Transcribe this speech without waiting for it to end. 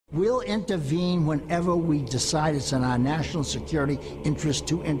We'll intervene whenever we decide it's in our national security interest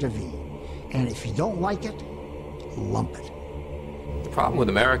to intervene. And if you don't like it, lump it. The problem with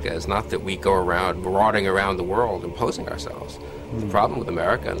America is not that we go around marauding around the world imposing ourselves. The problem with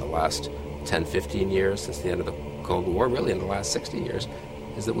America in the last 10, 15 years, since the end of the Cold War, really in the last 60 years,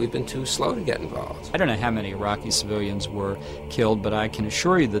 is that we've been too slow to get involved. I don't know how many Iraqi civilians were killed, but I can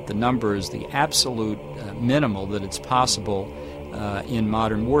assure you that the number is the absolute minimal that it's possible in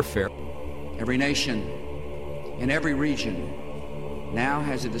modern warfare. Every nation in every region now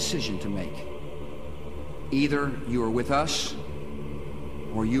has a decision to make. Either you are with us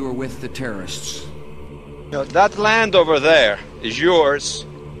or you are with the terrorists. You know, that land over there is yours.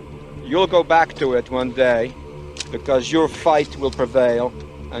 You'll go back to it one day because your fight will prevail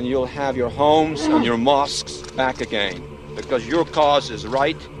and you'll have your homes and your mosques back again because your cause is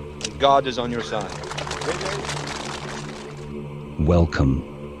right and God is on your side.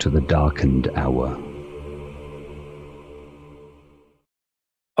 Welcome to the darkened hour.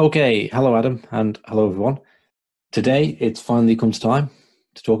 Okay, hello Adam, and hello everyone. Today it's finally comes time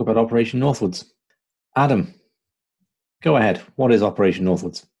to talk about Operation Northwoods. Adam, go ahead. What is Operation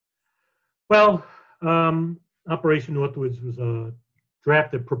Northwoods? Well, Operation Northwoods was a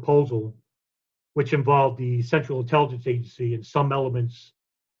drafted proposal which involved the Central Intelligence Agency and some elements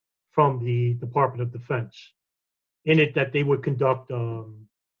from the Department of Defense. In it, that they would conduct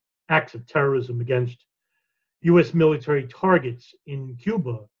acts of terrorism against U.S. military targets in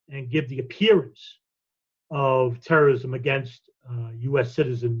Cuba and give the appearance of terrorism against U.S.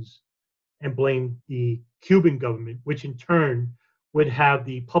 citizens and blame the Cuban government, which in turn would have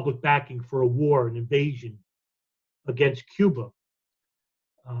the public backing for a war, an invasion against Cuba.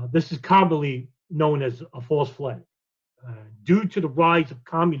 This is commonly known as a false flag. Due to the rise of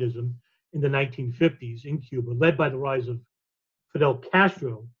communism in the 1950s in Cuba, led by the rise of Fidel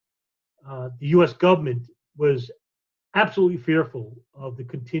Castro, the U.S. government was absolutely fearful of the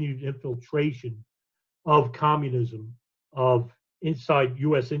continued infiltration of communism of inside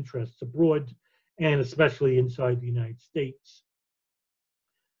U.S. interests abroad and especially inside the United States.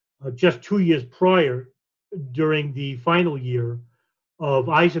 Just 2 years prior, during the final year of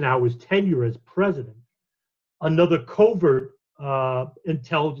Eisenhower's tenure as president, another covert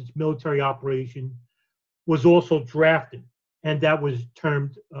intelligence military operation was also drafted, and that was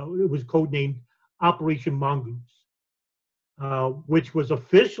termed, it was codenamed Operation Mongoose, which was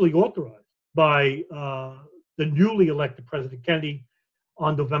officially authorized by the newly elected President Kennedy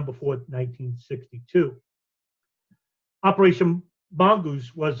on November 4th, 1962. Operation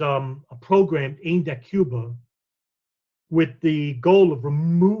Mongoose was a program aimed at Cuba with the goal of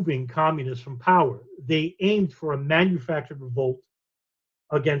removing communists from power. They aimed for a manufactured revolt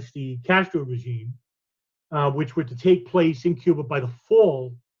against the Castro regime, which were to take place in Cuba by the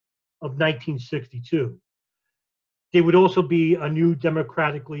fall of 1962. There would also be a new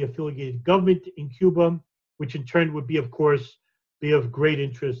democratically affiliated government in Cuba, which in turn would be, of course, be of great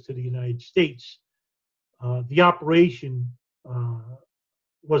interest to the United States. The operation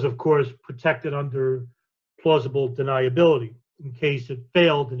was, of course, protected under plausible deniability in case it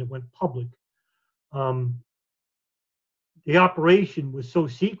failed and it went public. The operation was so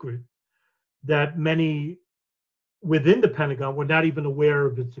secret that many within the Pentagon were not even aware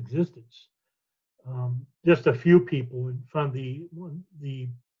of its existence. Just a few people found the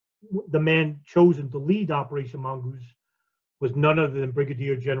man chosen to lead Operation Mongoose was none other than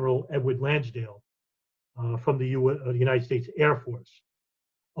Brigadier General Edward Lansdale from the United States Air Force,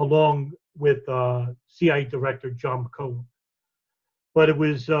 along with CIA Director John McCone. But it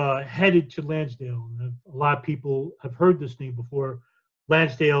was headed to Lansdale. And a lot of people have heard this name before.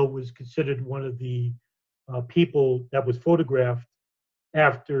 Lansdale was considered one of the people that was photographed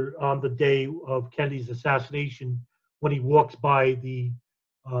after on the day of Kennedy's assassination, when he walks by the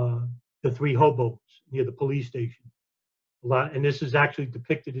three hobos near the police station. And this is actually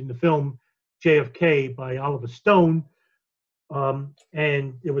depicted in the film JFK by Oliver Stone.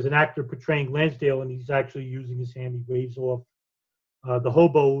 And there was an actor portraying Lansdale, and he's actually using his hand. He waves off the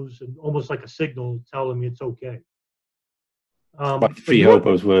hobos and almost like a signal telling me it's okay. Three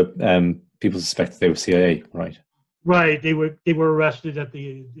hobos were people suspected they were CIA, right? Right. They were arrested at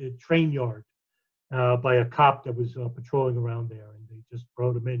the train yard by a cop that was patrolling around there, and they just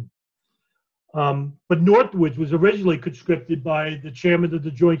brought him in. But Northwoods was originally conscripted by the chairman of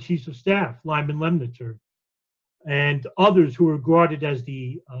the Joint Chiefs of Staff, Lyman Lemnitzer, and others who were regarded as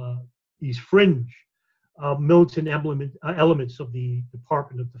these fringe militant elements of the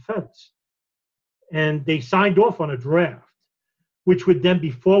Department of Defense. And they signed off on a draft, which would then be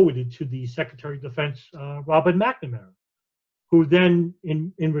forwarded to the Secretary of Defense, Robert McNamara, who then,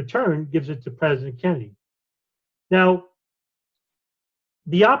 in return, gives it to President Kennedy. Now,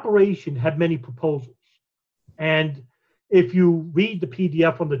 the operation had many proposals. And if you read the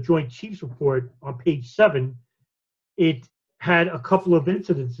PDF on the Joint Chiefs Report on page 7, it had a couple of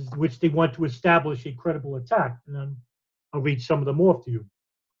incidences in which they want to establish a credible attack. And then I'll read some of them off to you.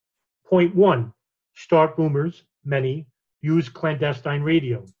 Point 1, start rumors, many, use clandestine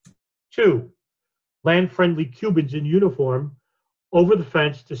radio. 2, land friendly Cubans in uniform over the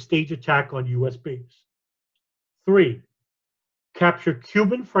fence to stage attack on U.S. base. 3, capture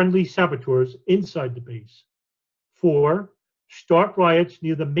Cuban-friendly saboteurs inside the base. 4, start riots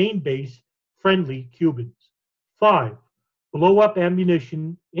near the main base, friendly Cubans. 5, blow up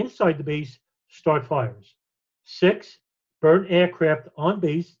ammunition inside the base, start fires. 6, burn aircraft on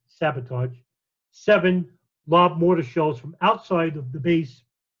base, sabotage. 7, lob mortar shells from outside of the base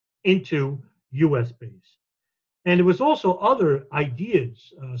into U.S. base. And there was also other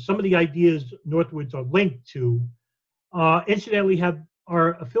ideas. Some of the ideas Northwoods are linked to, incidentally,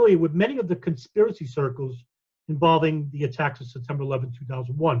 are affiliated with many of the conspiracy circles involving the attacks of September 11,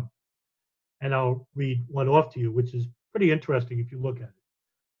 2001. And I'll read one off to you, which is pretty interesting if you look at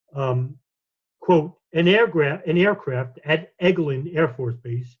it. Quote, an aircraft at Eglin Air Force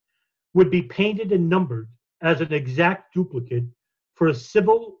Base would be painted and numbered as an exact duplicate for a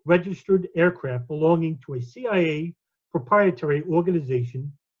civil registered aircraft belonging to a CIA proprietary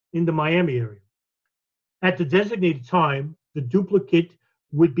organization in the Miami area. At the designated time, the duplicate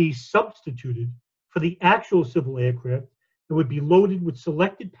would be substituted for the actual civil aircraft and would be loaded with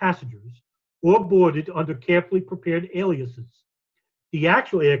selected passengers or boarded under carefully prepared aliases. The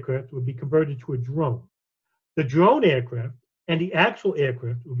actual aircraft would be converted to a drone. The drone aircraft and the actual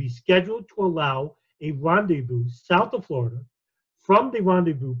aircraft would be scheduled to allow a rendezvous south of Florida. From the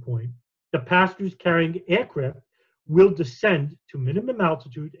rendezvous point, the passengers carrying aircraft will descend to minimum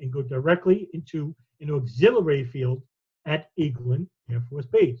altitude and go directly into an auxiliary field at Eglin Air Force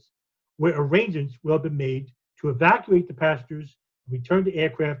Base, where arrangements will have been made to evacuate the passengers and return the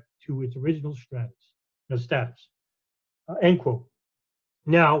aircraft to its original status. End quote.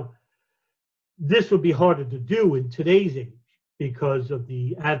 Now, this would be harder to do in today's age because of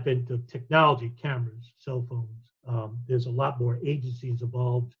the advent of technology, cameras, cell phones. There's a lot more agencies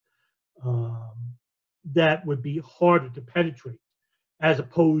involved that would be harder to penetrate, as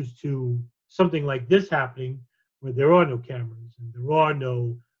opposed to something like this happening where there are no cameras and there are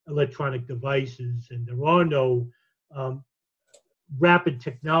no electronic devices and there are no rapid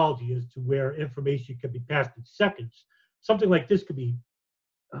technology as to where information can be passed in seconds. Something like this could be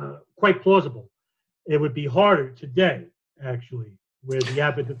quite plausible. It would be harder today, actually, where the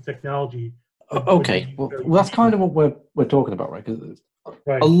advent of technology. Okay, well, that's kind of what we're talking about, right? Because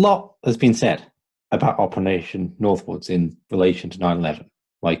a lot has been said about Operation Northwoods in relation to 9/11.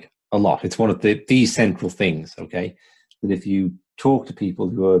 Like, a lot. It's one of the central things, okay? That if you talk to people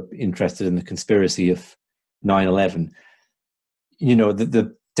who are interested in the conspiracy of 9/11, you know,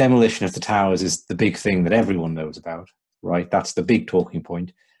 the demolition of the towers is the big thing that everyone knows about, right? That's the big talking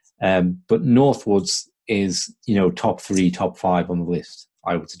point. But Northwoods is, you know, top 3, top 5 on the list,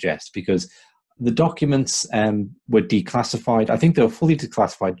 I would suggest, because the documents were declassified. I think they were fully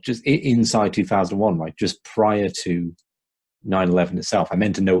declassified just inside 2001, right? Just prior to 9/11 itself. I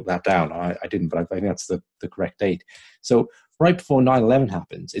meant to note that down. I didn't, but I think that's the correct date. So right before 9/11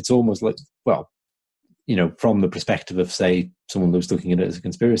 happens, it's almost like, well, you know, from the perspective of, say, someone who's looking at it as a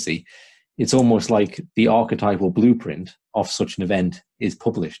conspiracy, it's almost like the archetypal blueprint of such an event is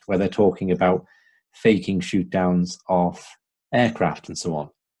published, where they're talking about faking shoot downs of aircraft and so on.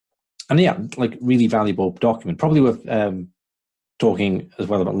 And yeah, like, really valuable document. Probably worth talking as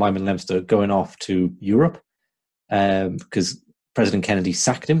well about Lyman Lemster going off to Europe, because President Kennedy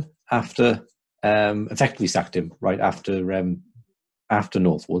sacked him after, effectively sacked him right after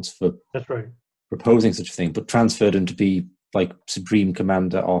Northwoods for that's right proposing such a thing, but transferred him to be like supreme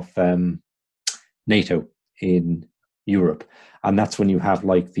commander of NATO in Europe. And that's when you have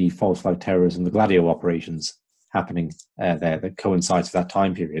like the false flag terrorism, the Gladio operations happening there that coincides with that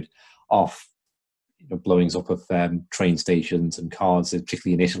time period of, you know, blowings up of train stations and cars,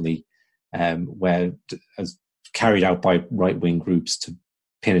 particularly in Italy, where as carried out by right-wing groups to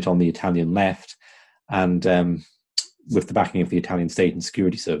pin it on the Italian left, and with the backing of the Italian state and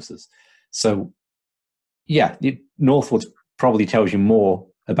security services. So, yeah, Northwoods probably tells you more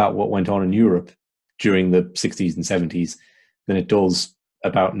about what went on in Europe during the 60s and 70s than it does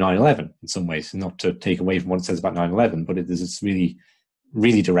about 9/11 in some ways. Not to take away from what it says about 9/11, but there's this really,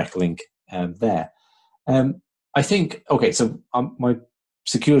 really direct link there. I think, okay, so my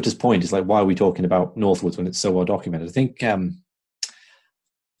Securitas' point is like, why are we talking about Northwoods when it's so well documented? I think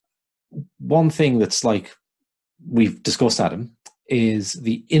one thing that's like we've discussed, Adam, is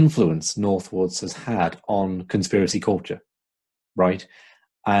the influence Northwoods has had on conspiracy culture, right?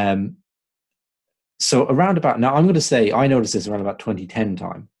 So around about now, I'm going to say I noticed this around about 2010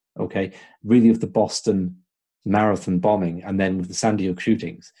 time. Okay, really with the Boston Marathon bombing and then with the Sandy Hook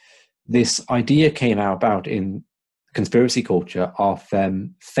shootings, this idea came about in conspiracy culture of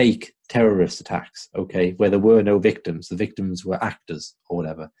fake terrorist attacks. Okay, where there were no victims, the victims were actors or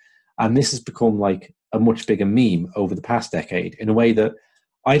whatever, and this has become like a much bigger meme over the past decade in a way that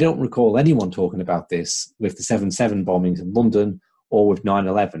I don't recall anyone talking about this with the 7/7 bombings in London or with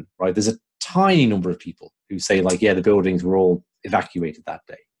 9/11. Right, there's a tiny number of people who say like, yeah, the buildings were all evacuated that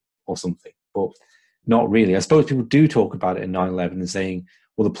day or something, but not really. I suppose people do talk about it in 9/11 and saying,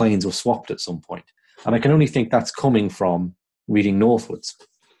 well, the planes were swapped at some point. And I can only think that's coming from reading Northwoods.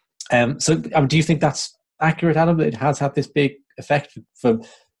 So do you think that's accurate, Adam, that it has had this big effect for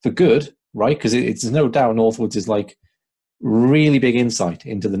good, right? Because it's no doubt Northwoods is like really big insight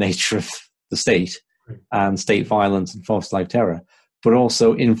into the nature of the state and state violence and false flag terror, but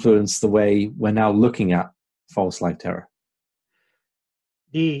also influence the way we're now looking at false flag terror.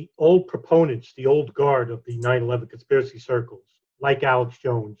 The old proponents, the old guard of the 9/11 conspiracy circles, like Alex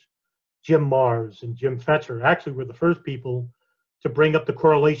Jones, Jim Mars, and Jim Fetzer, actually were the first people to bring up the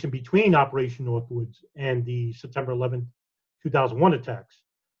correlation between Operation Northwoods and the September 11th, 2001 attacks.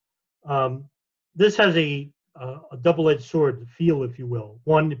 This has a double-edged sword feel, if you will.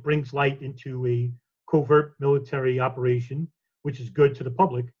 One, it brings light into a covert military operation, which is good to the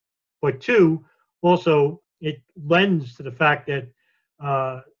public. But two, also, it lends to the fact that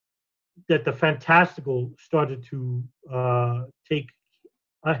that the fantastical started to take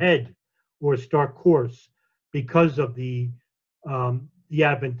ahead or start course because of the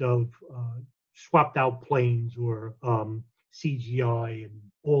advent of swapped out planes or CGI and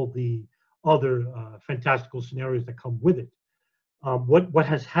all the other fantastical scenarios that come with it. What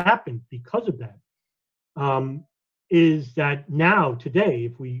has happened because of that is that now, today,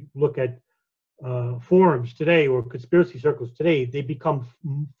 if we look at forums today or conspiracy circles today, they become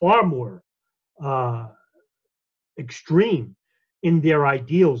far more extreme in their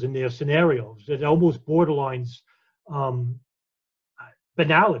ideals, in their scenarios. It almost borderlines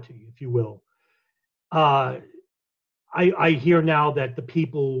banality, if you will. I hear now that the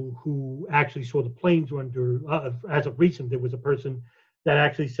people who actually saw the planes were under, as of recent, there was a person that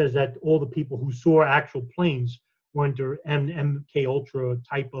actually says that all the people who saw actual planes were under an MK Ultra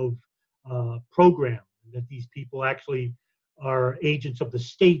type of program, that these people actually are agents of the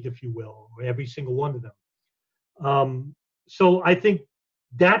state, if you will, every single one of them. So I think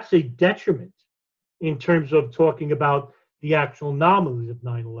that's a detriment in terms of talking about the actual anomalies of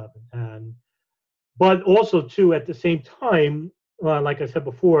 9/11. But also, too, at the same time, like I said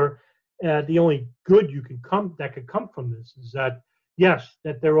before, the only good that could come from this is that, yes,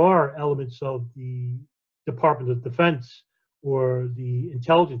 that there are elements of the Department of Defense or the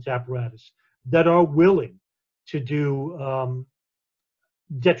intelligence apparatus that are willing to do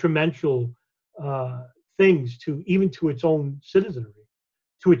detrimental things even to its own citizenry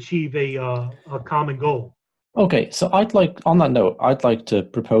to achieve a common goal. Okay, so on that note, I'd like to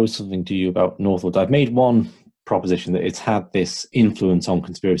propose something to you about Northwoods. I've made one proposition that it's had this influence on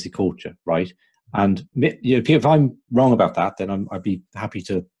conspiracy culture, right? And if I'm wrong about that, then I'd be happy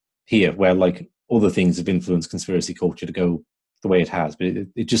to hear where like other things have influenced conspiracy culture to go the way it has. But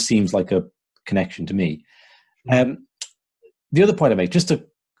it just seems like a connection to me. The other point I make, just to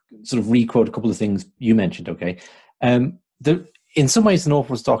sort of re-quote a couple of things you mentioned, okay? In some ways, the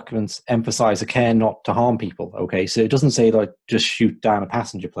Northwoods documents emphasize a care not to harm people, okay? So it doesn't say, like, just shoot down a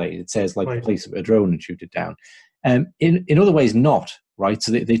passenger plane. It says, like, right, place a drone and shoot it down. In other ways, not, right?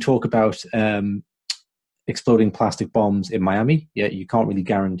 So they talk about exploding plastic bombs in Miami. Yeah, you can't really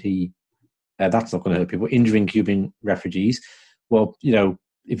guarantee that's not going to hurt people. Injuring Cuban refugees. Well,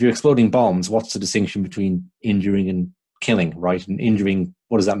 if you're exploding bombs, what's the distinction between injuring and killing, right? And injuring,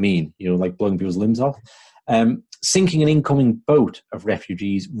 what does that mean? Like blowing people's limbs off? Sinking an incoming boat of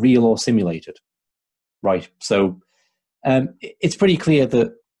refugees, real or simulated, right? So it's pretty clear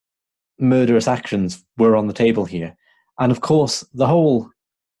that murderous actions were on the table here. And of course, the whole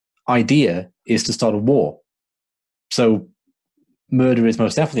idea is to start a war. So murder is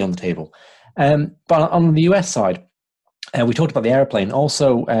most definitely on the table. But on the US side, we talked about the airplane.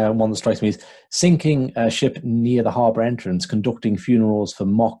 Also, one that strikes me is sinking a ship near the harbor entrance, conducting funerals for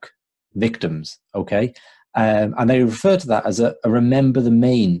mock victims, okay? And they refer to that as a Remember the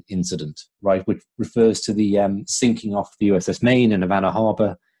Maine incident, right, which refers to the sinking off the USS Maine in Havana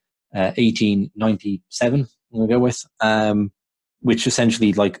Harbor, 1897, I'm going to go with, which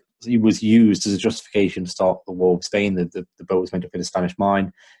essentially like it was used as a justification to start the war with Spain. The boat was meant to hit a Spanish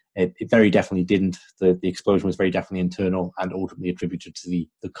mine. It very definitely didn't. The explosion was very definitely internal and ultimately attributed to the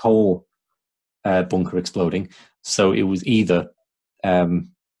coal bunker exploding. So it was either there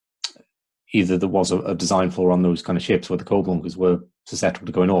was a design flaw on those kind of ships where the coal bunkers were susceptible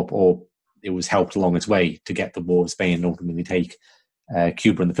to going up, or it was helped along its way to get the war with Spain and ultimately take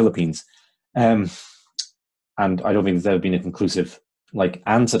Cuba and the Philippines. And I don't think there's ever been a conclusive like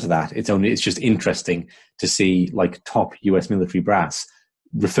answer to that. It's just interesting to see like top US military brass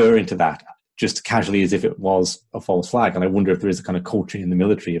referring to that just casually as if it was a false flag. And I wonder if there is a kind of culture in the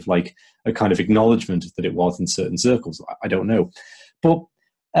military of like a kind of acknowledgement that it was in certain circles. I don't know. But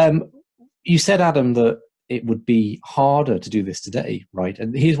you said, Adam, that it would be harder to do this today, right?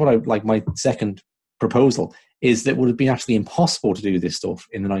 And here's what I like. My second proposal is that it would have been actually impossible to do this stuff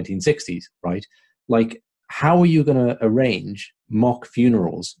in the 1960s, right? Like, how are you going to arrange mock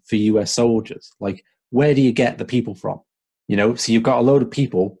funerals for US soldiers? Like, where do you get the people from? You know, so you've got a load of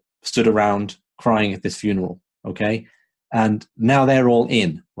people stood around crying at this funeral, okay? And now they're all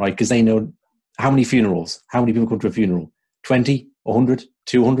in, right? Because they know how many funerals, how many people come to a funeral? 20, 100,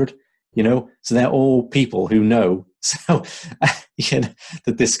 200, you know? So they're all people who know so that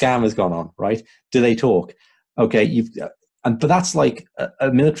this scam has gone on, right? Do they talk? Okay, but that's like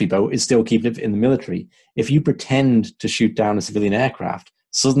a military boat is still keeping it in the military. If you pretend to shoot down a civilian aircraft,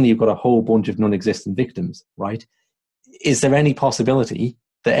 suddenly you've got a whole bunch of non-existent victims, right? Is there any possibility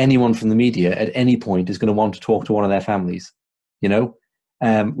that anyone from the media at any point is going to want to talk to one of their families? You know,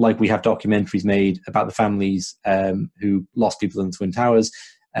 like we have documentaries made about the families who lost people in the Twin Towers,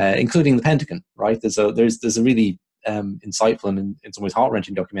 including the Pentagon, right? There's a really insightful and in some ways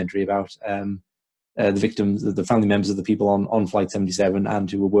heart-wrenching documentary about the victims, the family members of the people on Flight 77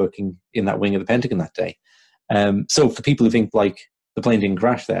 and who were working in that wing of the Pentagon that day. So for people who think like the plane didn't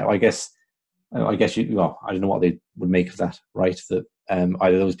crash there, I guess I don't know what they would make of that, right? That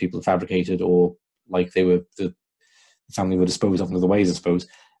either those people fabricated or like the family were disposed of in other ways, I suppose.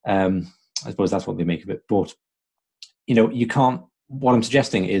 I suppose that's what they make of it. But, you know, what I'm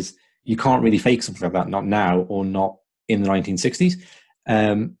suggesting is you can't really fake something like that, not now or not in the 1960s.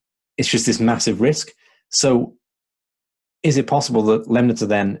 It's just this massive risk. So is it possible that Lemnitzer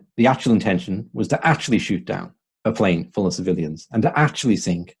then, the actual intention was to actually shoot down a plane full of civilians and to actually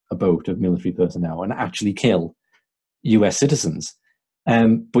sink a boat of military personnel and actually kill US citizens?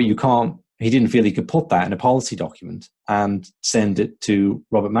 But he didn't feel he could put that in a policy document and send it to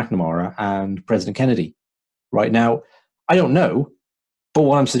Robert McNamara and President Kennedy. Right now, I don't know, but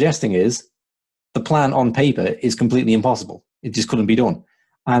what I'm suggesting is the plan on paper is completely impossible. It just couldn't be done.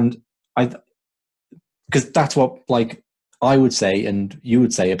 And because that's what like I would say and you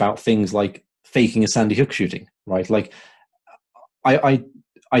would say about things like faking a Sandy Hook shooting, right? Like I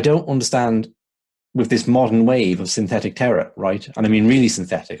don't understand with this modern wave of synthetic terror, right? And I mean really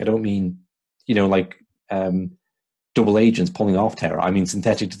synthetic. I don't mean, you know, like double agents pulling off terror. I mean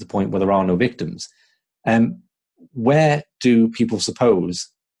synthetic to the point where there are no victims. Where do people suppose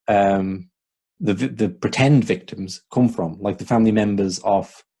the pretend victims come from? Like the family members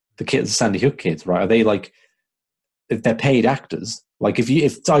of the kids, the Sandy Hook kids, right? Are they like, if they're paid actors? Like if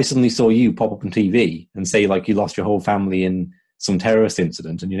I suddenly saw you pop up on TV and say like you lost your whole family in some terrorist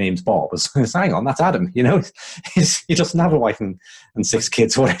incident and your name's Bob, it's, hang on, that's Adam, you know? He doesn't have a wife and 6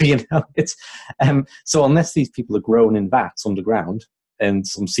 kids or whatever, you know? It's so unless these people are grown in vats underground in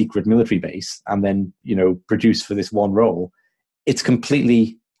some secret military base and then, you know, produced for this one role, it's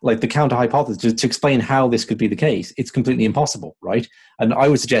completely like the counter hypothesis to explain how this could be the case. It's completely impossible, right? And I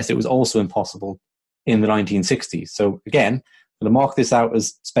would suggest it was also impossible in the 1960s. So again, I'm going to mark this out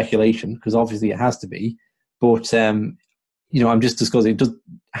as speculation because obviously it has to be. But you know, I'm just discussing.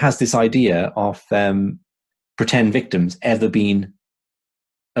 Has this idea of pretend victims ever been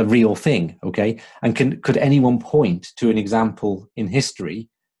a real thing? Okay, and could anyone point to an example in history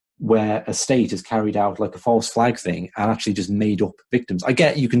where a state has carried out like a false flag thing and actually just made up victims? I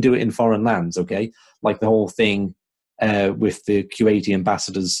get you can do it in foreign lands, okay? Like the whole thing with the Kuwaiti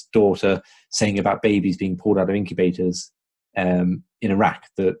ambassador's daughter saying about babies being pulled out of incubators in Iraq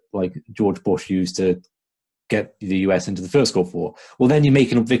that like George Bush used to get the US into the first Gulf War. Well, then you're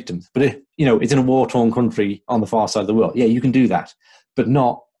making up victims. But, you know, it's in a war-torn country on the far side of the world. Yeah, you can do that, but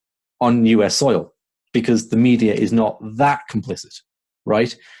not on US soil because the media is not that complicit,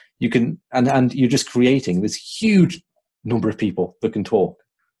 right? You can, and you're just creating this huge number of people that can talk.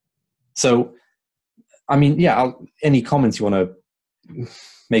 So I mean, any comments you want to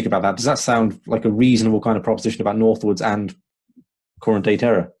make about that? Does that sound like a reasonable kind of proposition about Northwoods and current day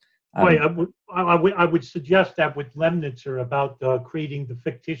terror? I would suggest that with Lemnitzer about creating the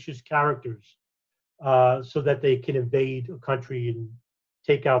fictitious characters so that they can invade a country and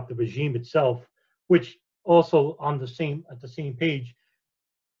take out the regime itself, which also at the same page,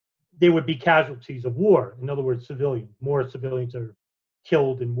 there would be casualties of war. In other words, civilians. More civilians are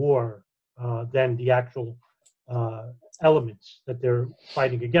killed in war than the actual elements that they're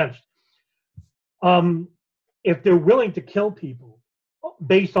fighting against. If they're willing to kill people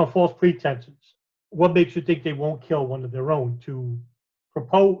based on false pretenses, what makes you think they won't kill one of their own to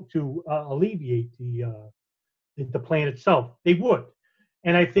alleviate the plan itself? They would.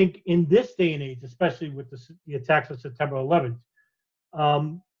 And I think in this day and age, especially with the attacks of September 11th,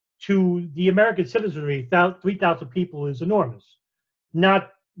 to the American citizenry, 3,000 people is enormous.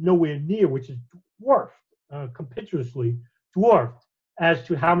 Not nowhere near, which is dwarfed, compituously dwarfed, as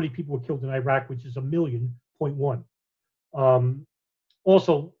to how many people were killed in Iraq, which is 1.1 million.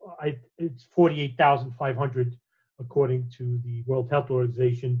 Also, it's 48,500, according to the World Health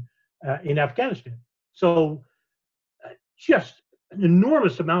Organization, in Afghanistan. So just an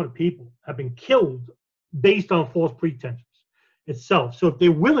enormous amount of people have been killed based on false pretenses itself. So if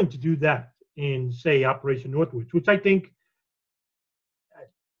they're willing to do that in, say, Operation Northwoods, which I think,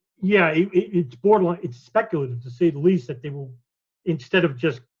 it's borderline, it's speculative to say the least, that they will, instead of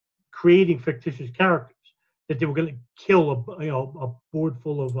just creating fictitious characters, that they were going to kill a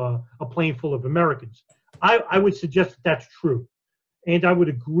plane full of Americans. I would suggest that that's true, and I would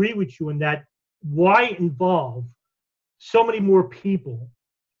agree with you in that. Why involve so many more people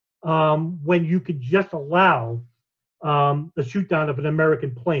when you could just allow the shoot down of an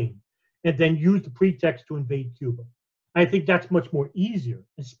American plane and then use the pretext to invade Cuba? I think that's much more easier,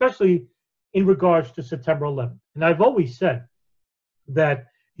 especially in regards to September 11th. And I've always said that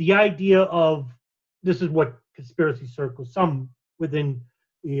the idea of, this is what conspiracy circles, some within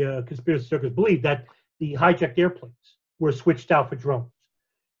the conspiracy circles believe, that the hijacked airplanes were switched out for drones,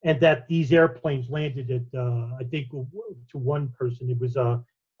 and that these airplanes landed at, I think to one person, it was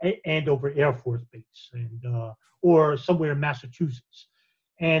Andover Air Force Base, and or somewhere in Massachusetts.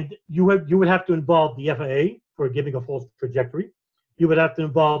 And you would have to involve the FAA for giving a false trajectory. You would have to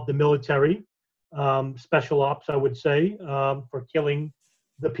involve the military, special ops, I would say, for killing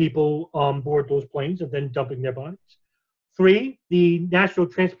the people on board those planes and then dumping their bodies. 3, the National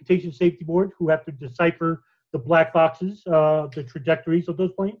Transportation Safety Board, who have to decipher the black boxes, the trajectories of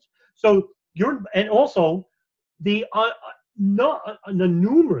those planes. So and also the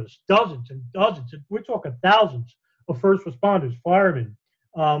numerous dozens and dozens, and we're talking thousands of first responders, firemen,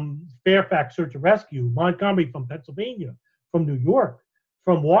 Fairfax Search and Rescue, Montgomery from Pennsylvania, from New York,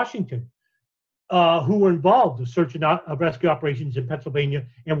 from Washington, who were involved in search and rescue operations in Pennsylvania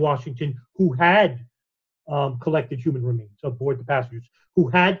and Washington, who had collected human remains aboard the passengers, who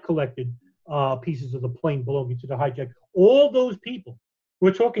had collected pieces of the plane belonging to the hijack. All those people,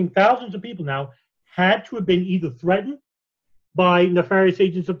 we're talking thousands of people now, had to have been either threatened by nefarious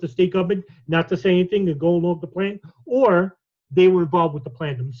agents of the state government not to say anything and go along the plan, or they were involved with the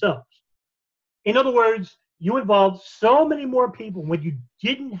plan themselves. In other words, you involved so many more people when you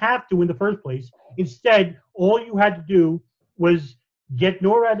didn't have to in the first place. Instead, all you had to do was get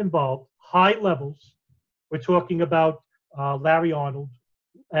NORAD involved, high levels. We're talking about Larry Arnold,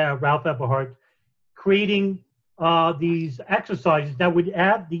 Ralph Eberhardt, creating these exercises that would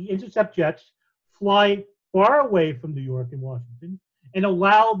have the intercept jets fly far away from New York and Washington and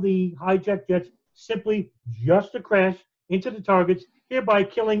allow the hijacked jets simply just to crash into the targets, thereby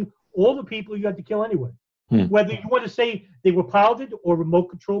killing all the people you had to kill anyway. Whether you want to say they were piloted or remote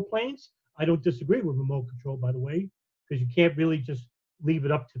control planes, I don't disagree with remote control, by the way, because you can't really just leave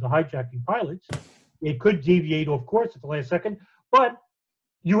it up to the hijacking pilots. It could deviate off course at the last second, but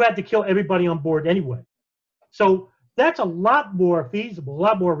you had to kill everybody on board anyway. So that's a lot more feasible, a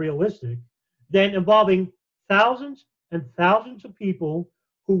lot more realistic than involving thousands and thousands of people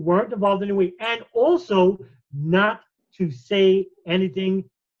who weren't involved anyway, and also not to say anything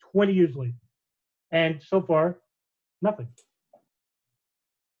 20 years later. And so far, nothing.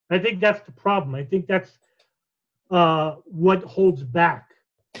 I think that's the problem. I think that's what holds back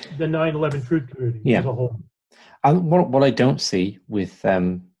the 9/11 truth community as a whole. What I don't see with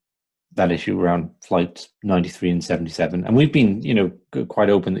that issue around flights 93 and 77, and we've been, quite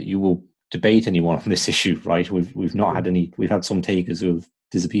open that you will debate anyone on this issue, right? We've not had any. We've had some takers who have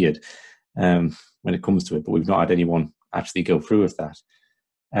disappeared when it comes to it, but we've not had anyone actually go through with that.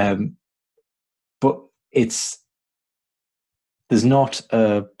 But it's there's not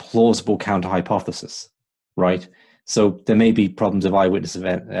a plausible counter hypothesis, right? So there may be problems of eyewitness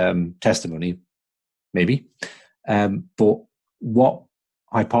event, testimony, maybe, but what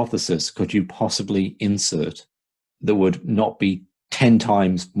hypothesis could you possibly insert that would not be 10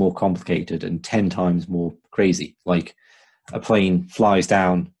 times more complicated and 10 times more crazy? Like a plane flies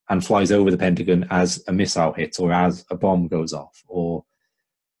down and flies over the Pentagon as a missile hits or as a bomb goes off, or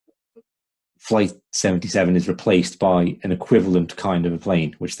Flight 77 is replaced by an equivalent kind of a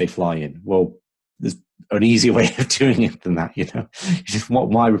plane which they fly in. Well, there's an easier way of doing it than that, Just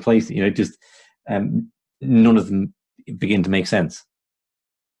why replace it? Just none of them begin to make sense.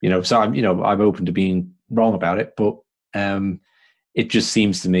 So I'm open to being wrong about it, but it just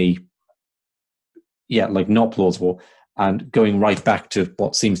seems to me, like not plausible. And going right back to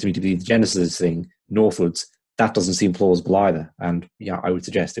what seems to me to be the genesis thing, Northwoods, that doesn't seem plausible either. And I would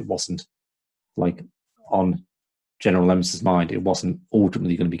suggest it wasn't, like, on General Lemons's mind, it wasn't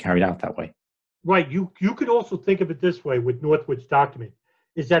ultimately going to be carried out that way. Right. You could also think of it this way with Northwood's document,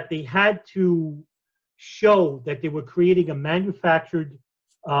 is that they had to show that they were creating a manufactured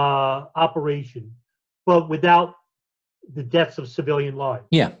operation, but without the deaths of civilian lives.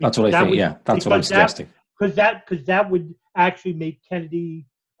 Yeah, that's what I think. That's what I'm suggesting. Because that would actually make Kennedy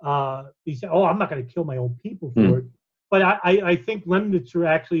he said, "Oh, I'm not going to kill my own people for it." But I think Lemnitzer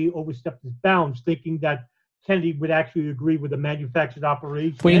actually overstepped his bounds, thinking that Kennedy would actually agree with a manufactured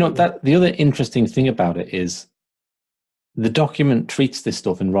operation. Well, that the other interesting thing about it is the document treats this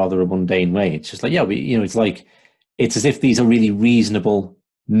stuff in rather a mundane way. It's just like, it's as if these are really reasonable,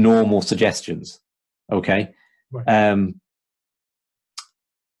 normal suggestions. Okay. Right.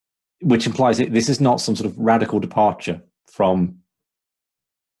 Which implies that this is not some sort of radical departure from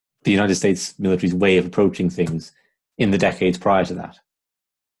the United States military's way of approaching things in the decades prior to that.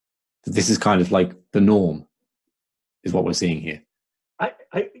 This is kind of like the norm, is what we're seeing here.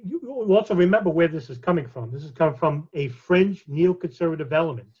 You also remember where this is coming from. This is coming from a fringe neoconservative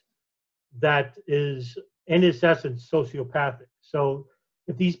element that is, in its essence, sociopathic. So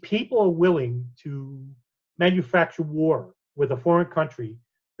if these people are willing to manufacture war with a foreign country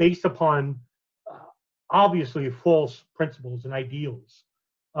based upon obviously false principles and ideals,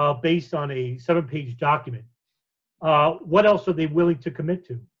 based on a 7-page document, what else are they willing to commit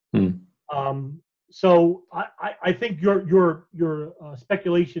to? So I think your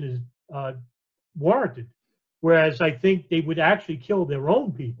speculation is warranted, whereas I think they would actually kill their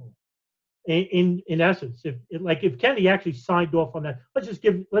own people. In essence, if Kennedy actually signed off on that, let's just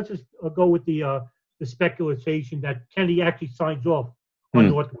go with the speculation that Kennedy actually signs off on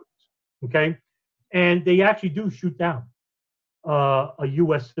Northwoods, okay, and they actually do shoot down a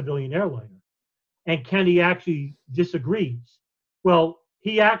U.S. civilian airliner, and Kennedy actually disagrees. Well,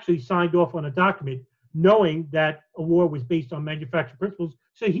 he actually signed off on a document knowing that a war was based on manufactured principles,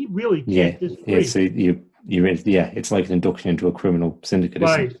 so he really can't disagree. Yeah, so it's like an induction into a criminal syndicate,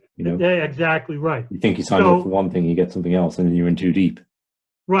 right? Isn't it? Yeah, exactly right. You think you signed up for one thing, you get something else, and then you're in too deep.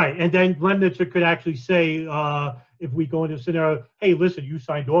 Right, and then Lemnitzer could actually say, if we go into a scenario, hey, listen, you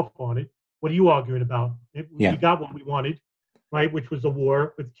signed off on it. What are you arguing about? We got what we wanted, right? Which was a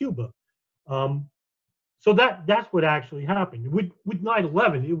war with Cuba. So that's what actually happened. With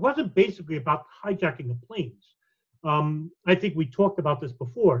 9/11, it wasn't basically about hijacking of planes. I think we talked about this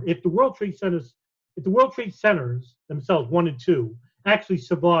before. If the World Trade Centers themselves, 1 and 2, actually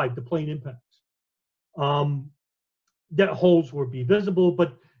survived the plane impacts, that holes would be visible.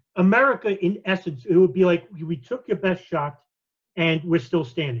 But America, in essence, it would be like we took your best shot, and we're still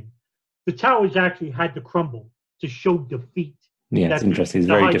standing. The towers actually had to crumble to show defeat. Yeah, it's interesting. It's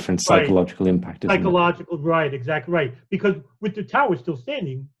a very different psychological impact. Psychological, right, exactly right. Because with the towers still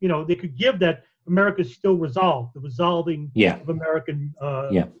standing, they could give that America's still resolved, the resolving of American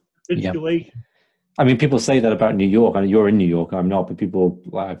installation. I mean, people say that about New York. I mean, you're in New York, I'm not, but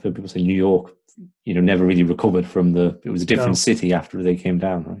I've heard people say New York, never really recovered from it was a different city after they came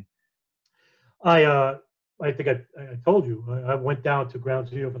down, right? I think I told you, I went down to Ground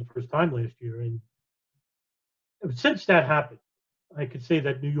Zero for the first time last year, and since that happened, I could say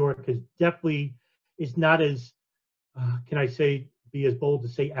that New York is not as, can I say, be as bold to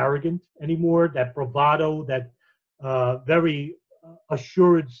say arrogant anymore, that bravado, that very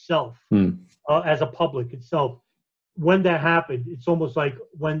assured self as a public itself. When that happened, it's almost like,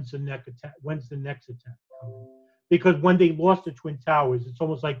 when's the next attack coming? Because when they lost the Twin Towers, it's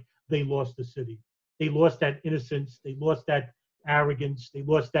almost like they lost the city. They lost that innocence, they lost that arrogance, they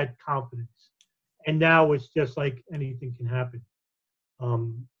lost that confidence. And now it's just like anything can happen.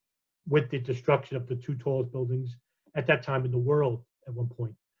 With the destruction of the 2 tallest buildings at that time in the world at one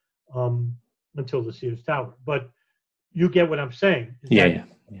point, until the Sears Tower. But you get what I'm saying. Yeah.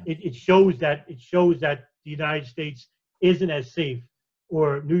 It shows that the United States isn't as safe,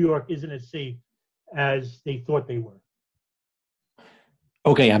 or New York isn't as safe as they thought they were.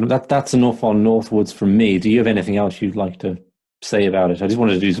 Okay, Adam, that's enough on Northwoods from me. Do you have anything else you'd like to say about it? I just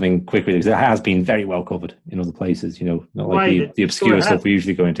wanted to do something quickly because it has been very well covered in other places, not like the obscure stuff we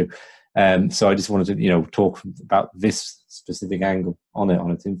usually go into. So I just wanted to, talk about this specific angle on it,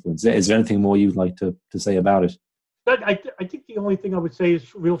 on its influence. Is there anything more you'd like to say about it? I think the only thing I would say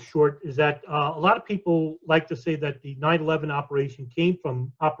is real short is that a lot of people like to say that the 9/11 operation came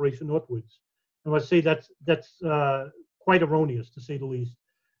from Operation Northwoods. And I would say that's quite erroneous, to say the least.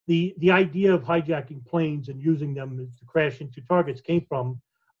 The idea of hijacking planes and using them to crash into targets came from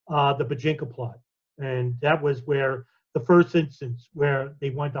the Bajinka plot. And that was where the first instance where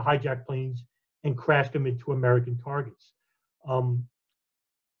they wanted to hijack planes and crash them into American targets.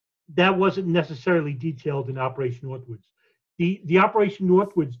 That wasn't necessarily detailed in Operation Northwoods. The Operation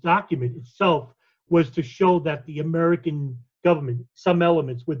Northwoods document itself was to show that the American government, some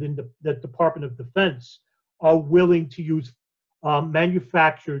elements within the Department of Defense, are willing to use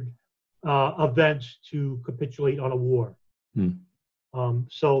manufactured events to capitulate on a war.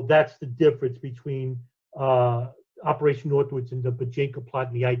 So that's the difference between Operation Northwoods and the Bajinka plot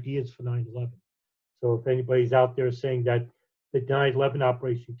and the ideas for 9/11. So if anybody's out there saying that the 9/11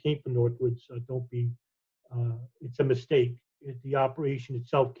 operation came from Northwoods, don't be, it's a mistake. The operation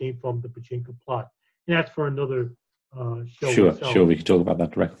itself came from the Bajinka plot. And that's for another show. Sure, we can talk about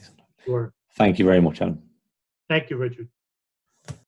that directly. Sure. Thank you very much, Adam. Thank you, Richard.